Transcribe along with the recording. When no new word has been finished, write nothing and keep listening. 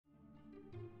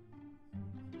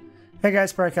Hey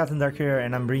guys, Pirate Captain Dark here,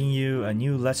 and I'm bringing you a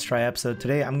new Let's Try episode.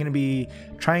 Today I'm going to be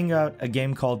trying out a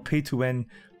game called Pay to Win,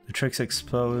 The Tricks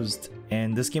Exposed,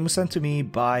 and this game was sent to me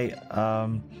by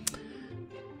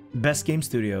Best Game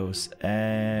Studios.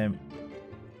 Best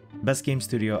Game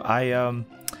Studio. I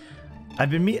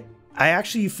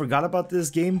actually forgot about this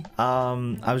game.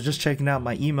 I was just checking out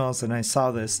my emails and I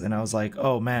saw this and I was like,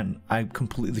 oh man, I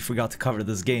completely forgot to cover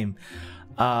this game.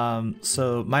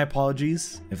 So my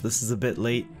apologies if this is a bit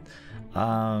late.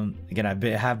 Again, I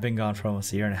have been gone for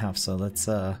almost a year and a half, so let's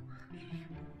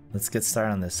get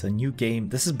started on this. A new game.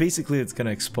 This is basically, it's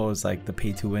gonna expose like the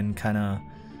pay to win kind of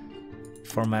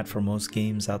format for most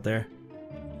games out there.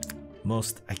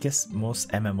 I guess most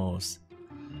MMOs.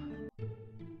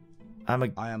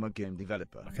 I am a game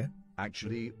developer. Okay.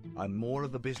 Actually, I'm more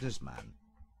of a businessman.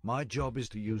 My job is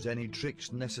to use any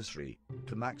tricks necessary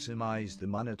to maximize the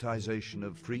monetization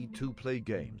of free-to-play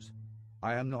games.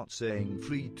 I am not saying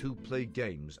free-to-play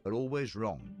games are always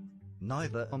wrong.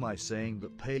 Neither am I saying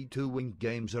that pay-to-win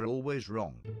games are always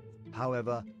wrong.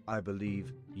 However, I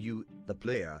believe you, the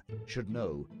player, should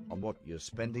know on what you're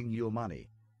spending your money.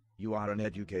 You are an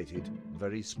educated,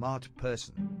 very smart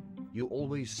person. You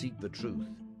always seek the truth,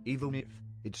 even if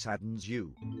it saddens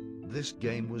you. This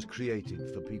game was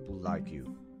created for people like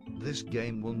you. This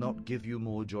game will not give you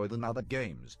more joy than other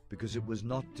games because it was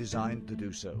not designed to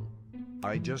do so.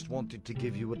 I just wanted to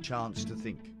give you a chance to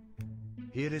think.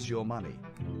 Here is your money.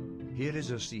 Here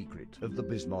is a secret of the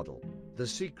biz model. The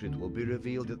secret will be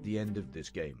revealed at the end of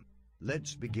this game.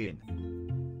 Let's begin.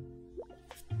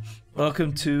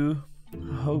 Welcome to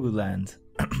Hoguland.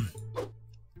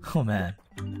 Oh man.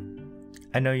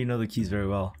 I know you know the keys very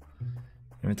well.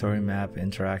 Inventory map,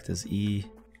 interact as E,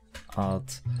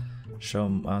 Alt, show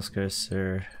mouse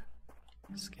cursor,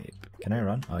 escape. Can I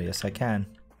run? Oh yes I can.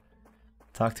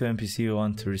 Talk to NPC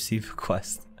one to receive a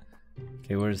quest.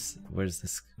 Okay, where's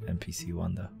this NPC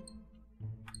one though?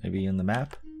 Maybe in the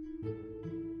map?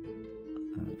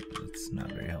 That's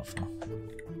not very helpful.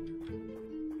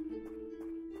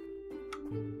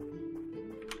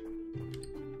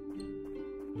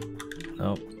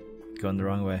 Nope, going the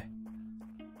wrong way.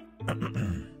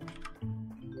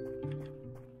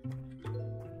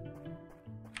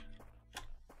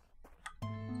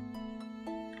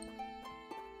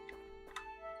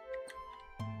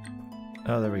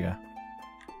 Oh, there we go.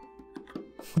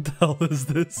 What the hell is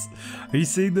this? Are you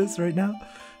seeing this right now?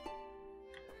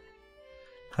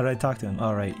 How do I talk to him?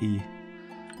 Oh, right, E.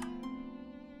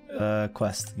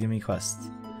 Quest. Give me quest.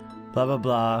 Blah blah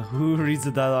blah. Who reads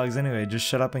the dialogues anyway? Just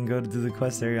shut up and go to the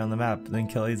quest area on the map. Then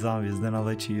kill 8 zombies. Then I'll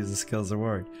let you use the skills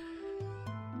reward.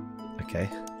 Okay.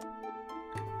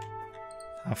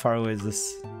 How far away is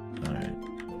this? Alright.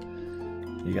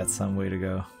 You got some way to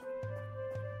go.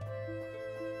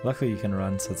 Luckily you can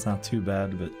run, so it's not too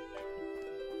bad, but...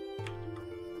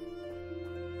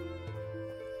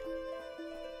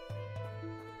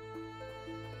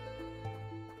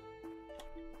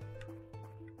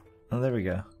 Oh, there we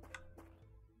go.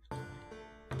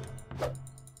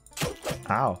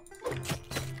 Ow.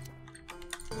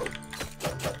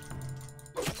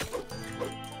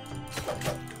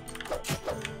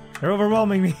 They're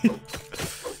overwhelming me.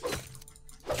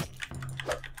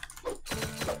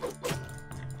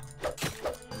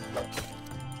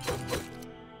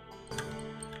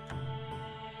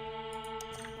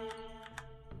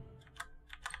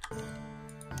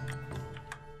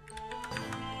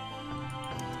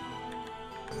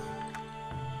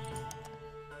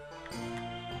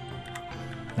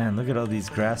 Man, look at all these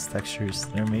grass textures.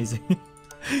 They're amazing.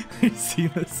 You see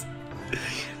this?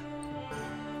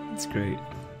 It's great.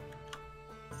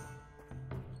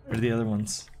 Where are the other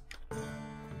ones?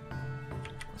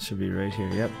 Should be right here.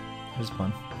 Yep, there's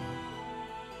one.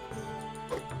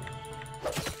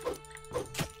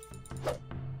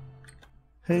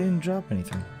 Hey, didn't drop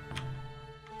anything.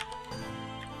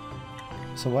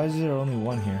 So why is there only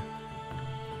one here?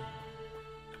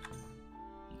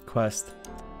 Quest.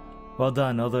 Well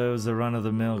done, although it was a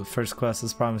run-of-the-mill first quest,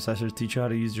 as promised, I should teach you how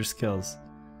to use your skills.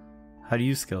 How to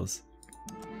use skills.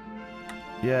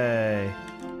 Yay!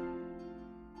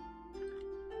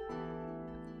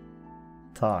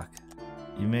 Talk.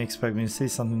 You may expect me to say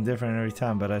something different every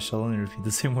time, but I shall only repeat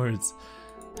the same words.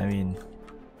 I mean,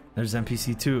 there's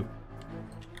NPC 2.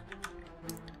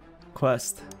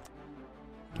 Quest.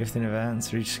 Gifting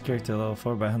advance, reach character level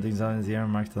 4 by hunting zombies in the area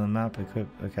marked on the map, equip,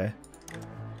 okay.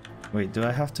 Wait, do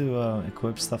I have to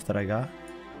equip stuff that I got?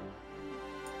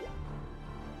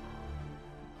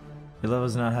 Your level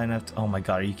is not high enough to... Oh my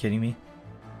god, are you kidding me?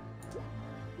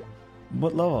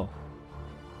 What level?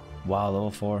 Wow,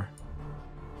 level 4.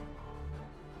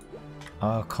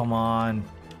 Oh, come on.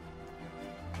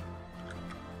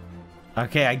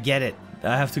 Okay, I get it.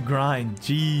 I have to grind.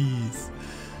 Jeez.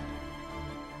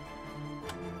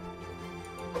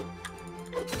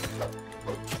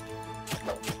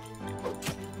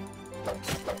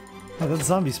 Oh, that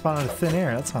zombie spawned out of thin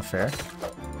air. That's not fair.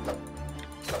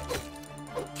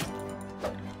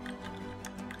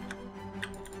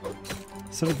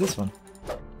 So did this one.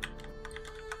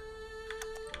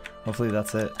 Hopefully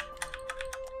that's it.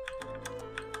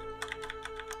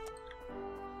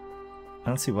 I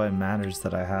don't see why it matters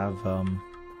that I have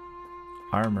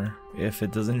armor if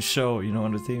it doesn't show, you know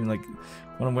what I'm saying? Like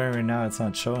what I'm wearing right now, it's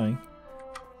not showing.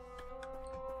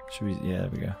 Should we? Yeah, there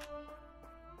we go.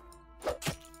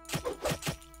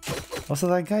 Also,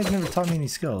 that guy never taught me any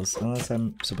skills unless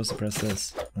I'm supposed to press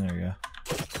this. There we go.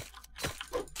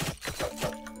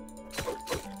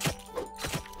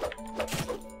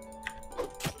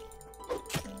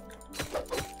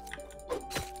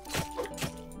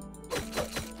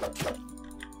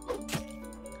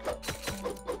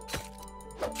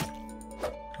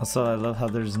 Also, I love how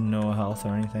there's no health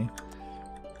or anything.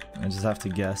 I just have to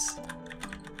guess.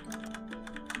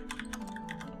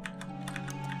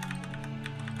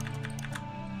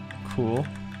 Cool.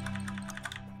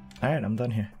 Alright, I'm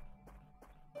done here.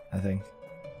 I think.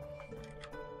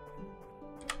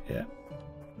 Yeah.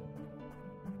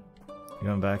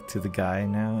 Going back to the guy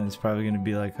now, and it's probably gonna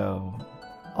be like, oh,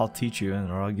 I'll teach you,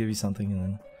 or I'll give you something, and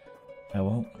then I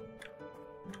won't.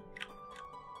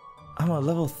 I'm on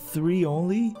level 3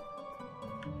 only?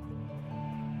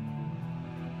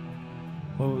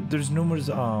 Well, there's no more.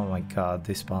 Oh my god,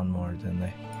 they spawn more, didn't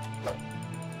they?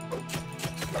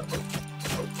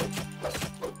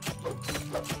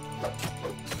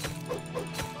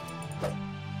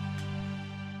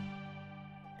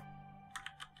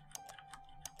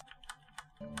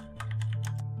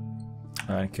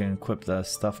 I can equip the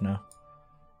stuff now.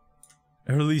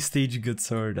 Early stage good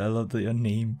sword. I love the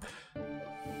name.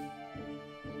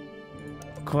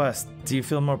 Quest. Do you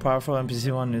feel more powerful?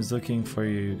 NPC1 is looking for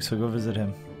you, so go visit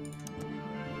him.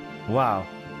 Wow.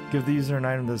 Give the user an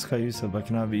item that's quite useful but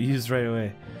cannot be used right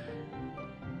away.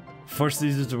 Force the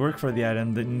user to work for the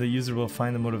item, then the user will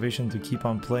find the motivation to keep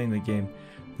on playing the game.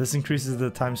 This increases the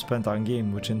time spent on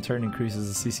game, which in turn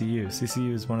increases the CCU.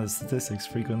 CCU is one of the statistics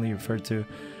frequently referred to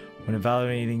when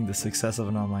evaluating the success of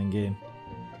an online game.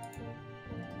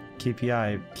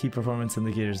 KPI, key performance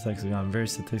indicators, lexicon,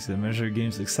 various statistics that measure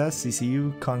game success.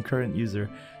 CCU, concurrent user,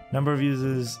 number of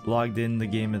users logged in the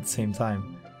game at the same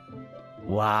time.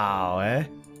 Wow, eh?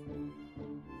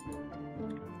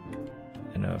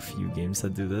 I know a few games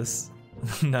that do this.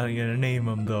 I'm not gonna name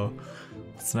them though.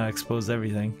 Let's not expose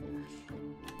everything.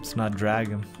 Let's not drag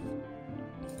them.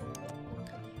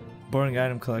 Boring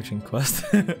item collection quest.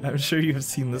 I'm sure you have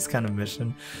seen this kind of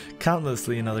mission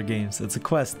countlessly in other games. It's a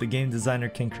quest the game designer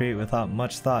can create without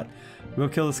much thought. We'll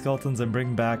kill the skeletons and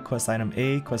bring back quest item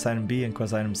A, quest item B, and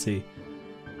quest item C.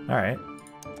 Alright.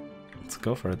 Let's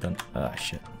go for it then. Ah,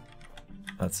 shit.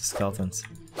 That's the skeletons.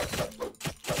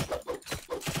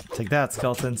 Take that,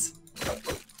 skeletons.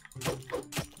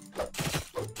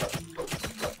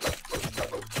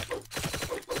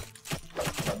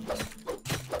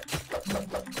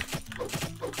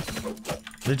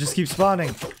 They just keep spawning.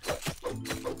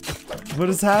 What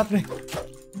is happening?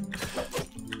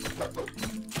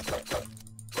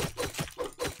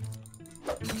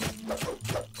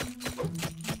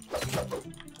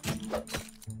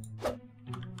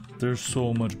 There's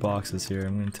so much boxes here.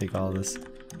 I'm gonna take all this.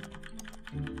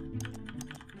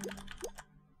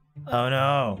 Oh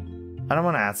no. I don't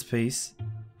want to add space.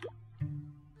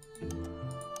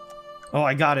 Oh,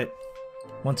 I got it.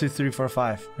 1, 2, 3, 4,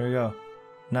 5. There we go.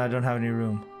 Now I don't have any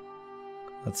room.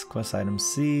 That's quest item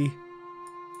C.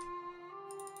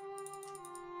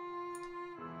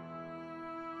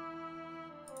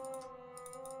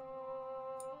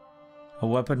 A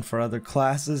weapon for other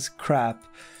classes? Crap.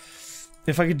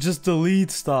 If I could just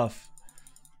delete stuff.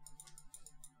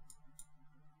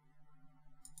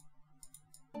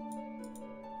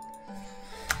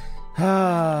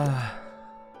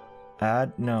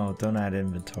 Add? No, don't add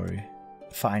inventory.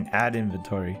 Fine, add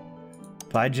inventory.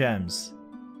 Buy gems.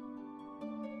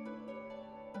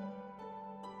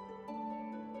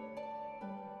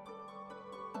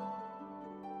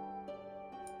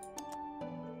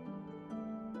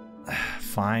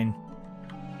 Fine.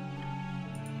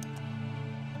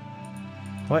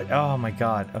 What? Oh my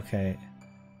god, okay.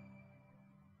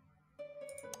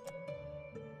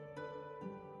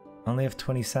 Only have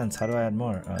 20 cents. How do I add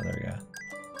more? Oh, there we go.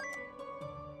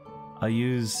 I'll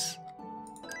use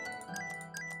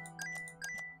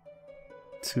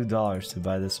 $2 to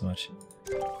buy this much.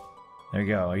 There you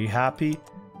go. Are you happy?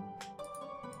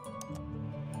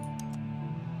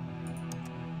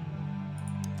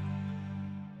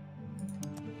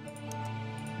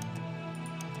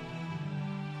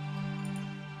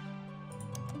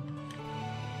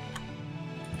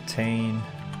 Obtain.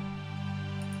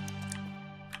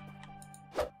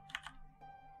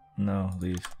 No,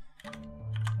 leave.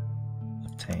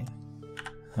 Obtain.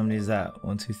 How many is that?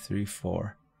 1, 2, 3,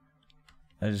 4.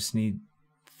 I just need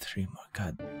 3 more.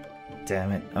 God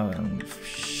damn it. Oh,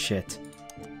 shit.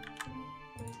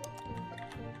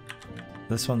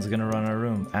 This one's gonna run our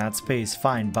room. Add space.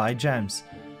 Fine. Buy gems.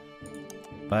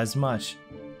 Buy as much.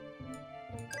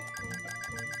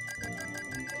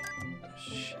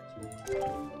 Shit.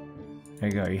 There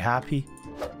you go. Are you happy?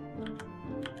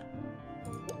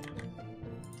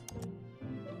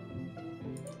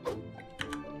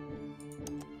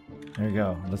 There you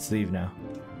go. Let's leave now.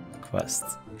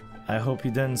 Quests. I hope you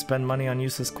didn't spend money on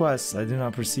useless quests. I do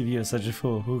not perceive you as such a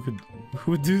fool. Who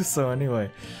would do so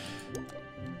anyway?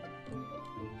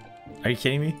 Are you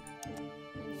kidding me?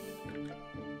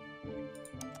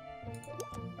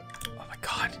 Oh my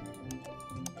god.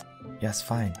 Yes,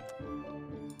 fine.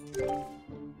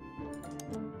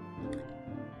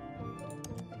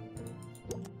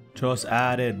 Just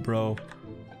added, bro.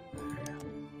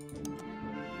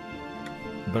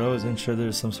 But always ensure there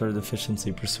is some sort of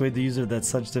deficiency. Persuade the user that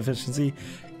such deficiency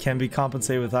can be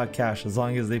compensated without cash as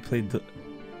long as they play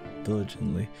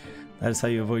diligently. That is how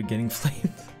you avoid getting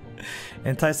flamed.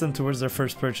 Entice them towards their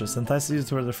first purchase. Entice the user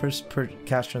towards their first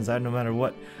cash transaction no matter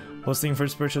what. Hosting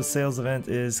first purchase sales event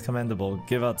is commendable.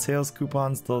 Give out sales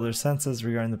coupons, dull their senses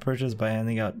regarding the purchase by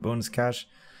handing out bonus cash.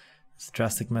 It's a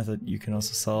drastic method. You can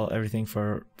also sell everything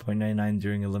for $0.99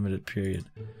 during a limited period.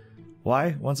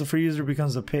 Why? Once a free user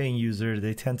becomes a paying user,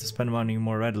 they tend to spend money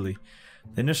more readily.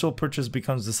 The initial purchase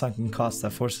becomes the sunken cost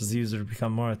that forces the user to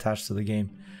become more attached to the game.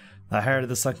 The higher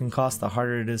the sunken cost, the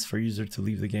harder it is for a user to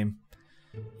leave the game.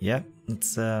 Yep,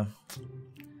 that's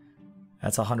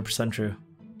 100% true.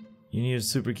 You need a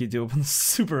super key to open the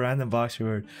super random box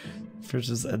reward.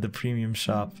 Purchase at the premium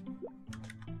shop.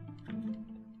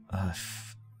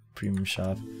 Premium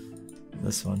shop.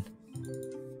 This one.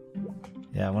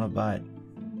 Yeah, I want to buy it.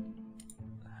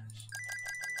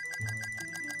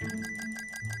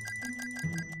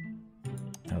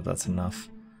 No, that's enough.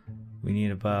 We need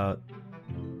about...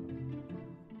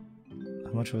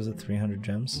 How much was it? 300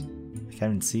 gems? I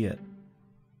can't even see it.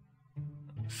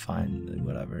 Fine,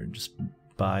 whatever. Just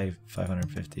buy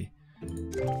 550.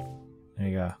 There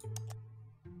you go.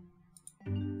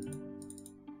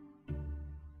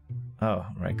 Oh,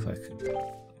 right click.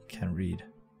 Can't read.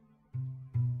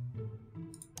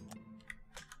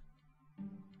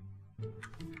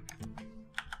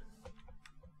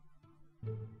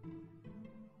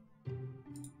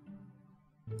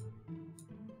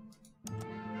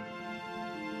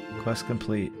 Quest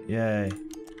complete. Yay.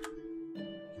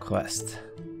 Quest.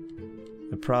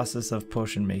 The process of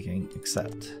potion making.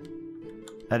 Accept.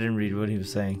 I didn't read what he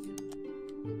was saying.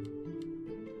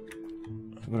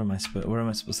 Where am I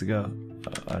supposed to go?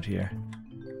 Oh, out here.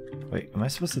 Wait, am I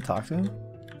supposed to talk to him?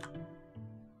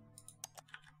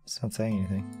 It's not saying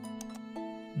anything.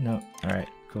 No. Alright,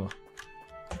 cool.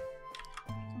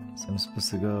 So I'm supposed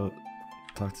to go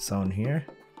talk to someone here?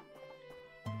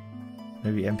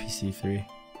 Maybe NPC 3.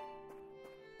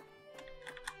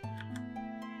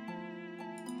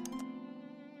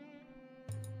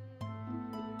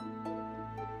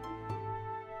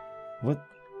 What?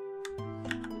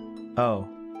 Oh.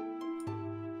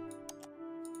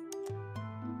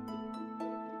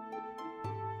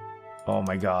 Oh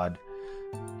my god.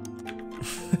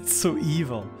 It's so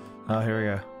evil. Oh, here we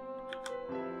go.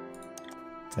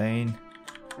 Obtain.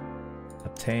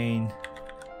 Obtain.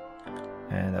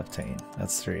 And obtain.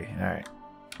 That's 3. Alright.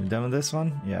 We're done with this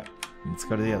one? Yeah. Let's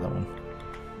go to the other one.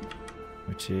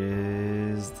 Which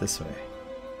is this way.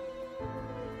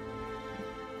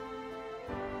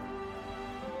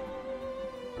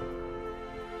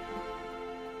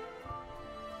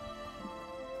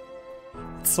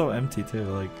 It's so empty too,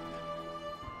 like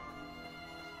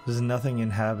there's nothing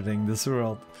inhabiting this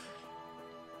world.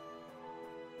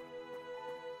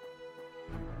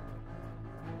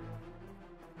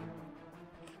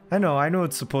 I know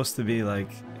it's supposed to be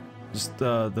like just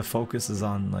the focus is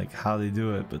on like how they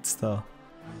do it, but still.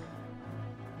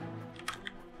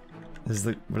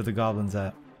 Where the goblins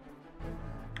at?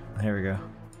 Here we go.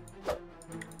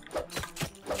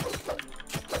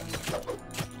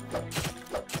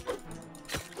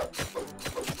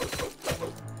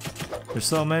 There's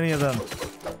so many of them.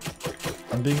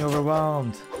 I'm being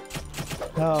overwhelmed.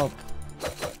 Help.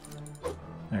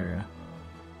 There we go.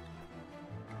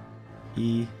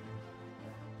 E.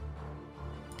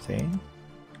 Obtain?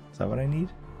 Is that what I need?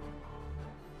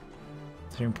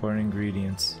 3 important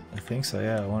ingredients. I think so,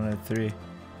 yeah. 1 out of 3.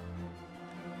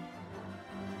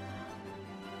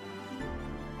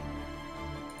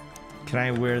 Can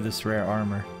I wear this rare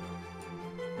armor?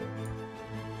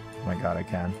 Oh my god, I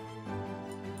can.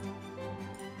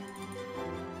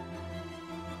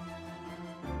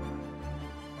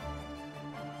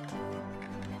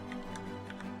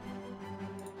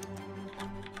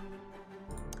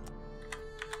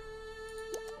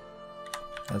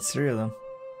 That's 3 of them.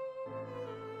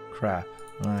 Crap.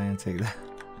 I'm not gonna take that.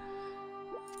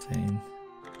 Dang.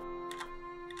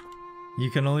 You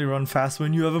can only run fast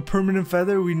when you have a permanent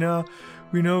feather. We know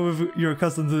if you're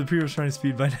accustomed to the previous running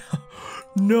speed by now.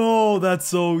 No, that's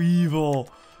so evil.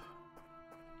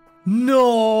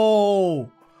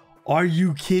 No! Are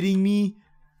you kidding me?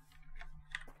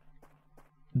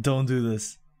 Don't do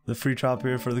this. The free trial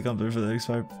period for the company for the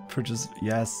expired purchase.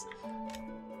 Yes.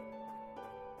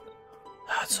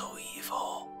 That's so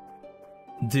evil.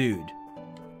 Dude,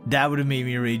 that would have made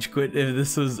me rage quit if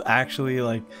this was actually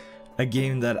like a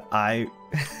game that I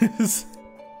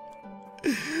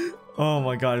oh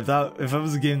my god, if it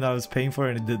was a game that I was paying for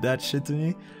and it did that shit to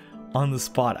me on the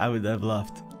spot, I would have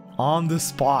left. On the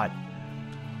spot.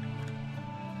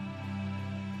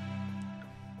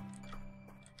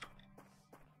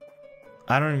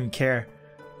 I don't even care.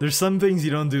 There's some things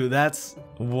you don't do. That's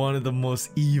one of the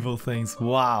most evil things.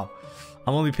 Wow.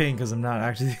 I'm only paying because I'm not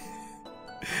actually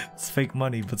it's fake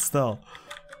money, but still.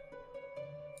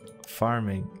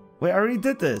 Farming. Wait, I already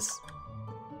did this.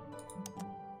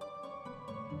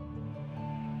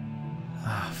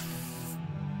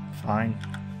 Fine.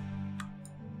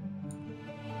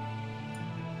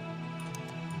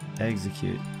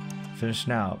 Execute. Finish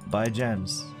now. Buy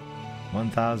gems.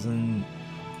 1,000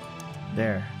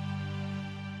 there.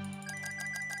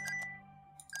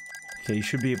 Okay, you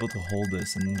should be able to hold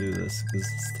this and do this because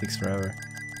this takes forever.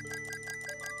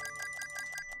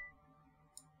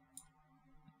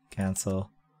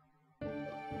 Cancel.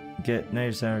 Get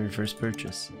 90% of your first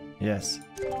purchase. Yes.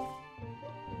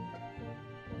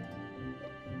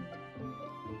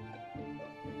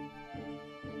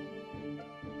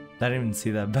 I didn't even see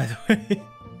that, by the way.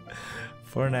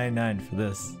 $4.99 for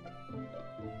this.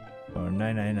 Or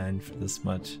 $9.99 for this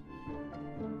much.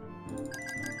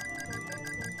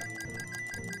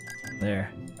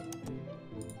 There.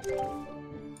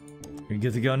 You're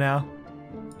good to go now?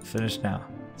 Finish now.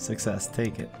 Success.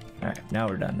 Take it. Alright, now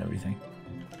we're done everything.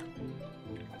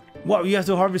 What, you have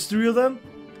to harvest 3 of them?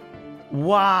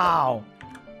 Wow!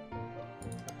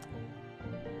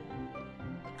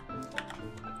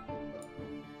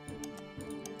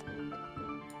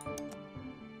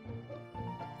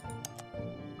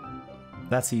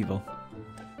 That's evil.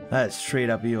 That is straight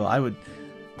up evil. I would...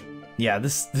 Yeah,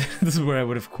 this this is where I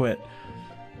would have quit.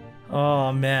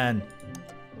 Oh, man.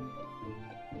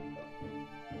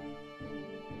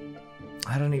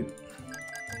 I don't even...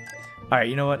 Alright,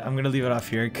 you know what? I'm gonna leave it off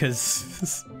here,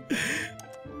 because...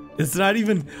 It's not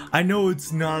even... I know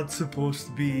it's not supposed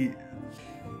to be...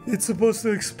 It's supposed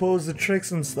to expose the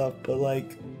tricks and stuff, but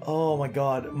like... Oh my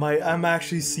god. I'm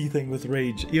actually seething with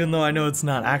rage. Even though I know it's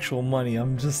not actual money,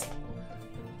 I'm just...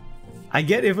 I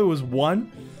get if it was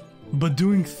 1, but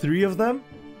doing 3 of them,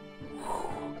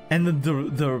 and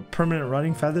the permanent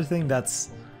running feather thing, that's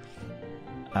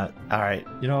alright,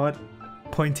 you know what,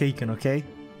 point taken, okay,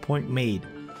 point made.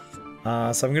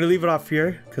 So I'm gonna leave it off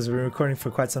here because we're recording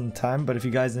for quite some time, but if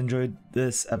you guys enjoyed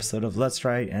this episode of Let's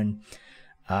Try and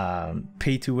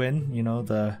pay to win, you know,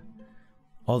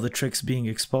 all the tricks being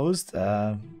exposed,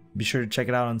 be sure to check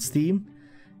it out on Steam.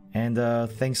 And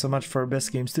thanks so much for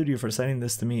Best Gaem Studio for sending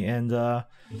this to me and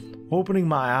opening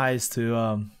my eyes to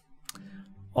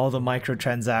all the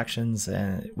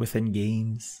microtransactions within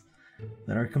games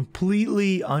that are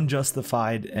completely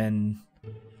unjustified. And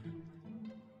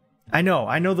I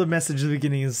know the message at the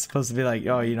beginning is supposed to be like,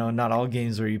 oh, you know, not all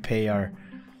games where you pay are,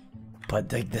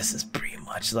 but like this is pretty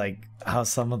much like how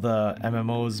some of the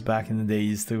MMOs back in the day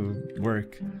used to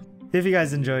work. If you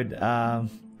guys enjoyed,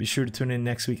 be sure to tune in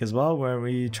next week as well, where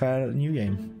we try out a new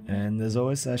game. And as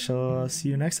always, I shall see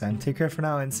you next time. Take care for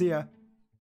now and see ya.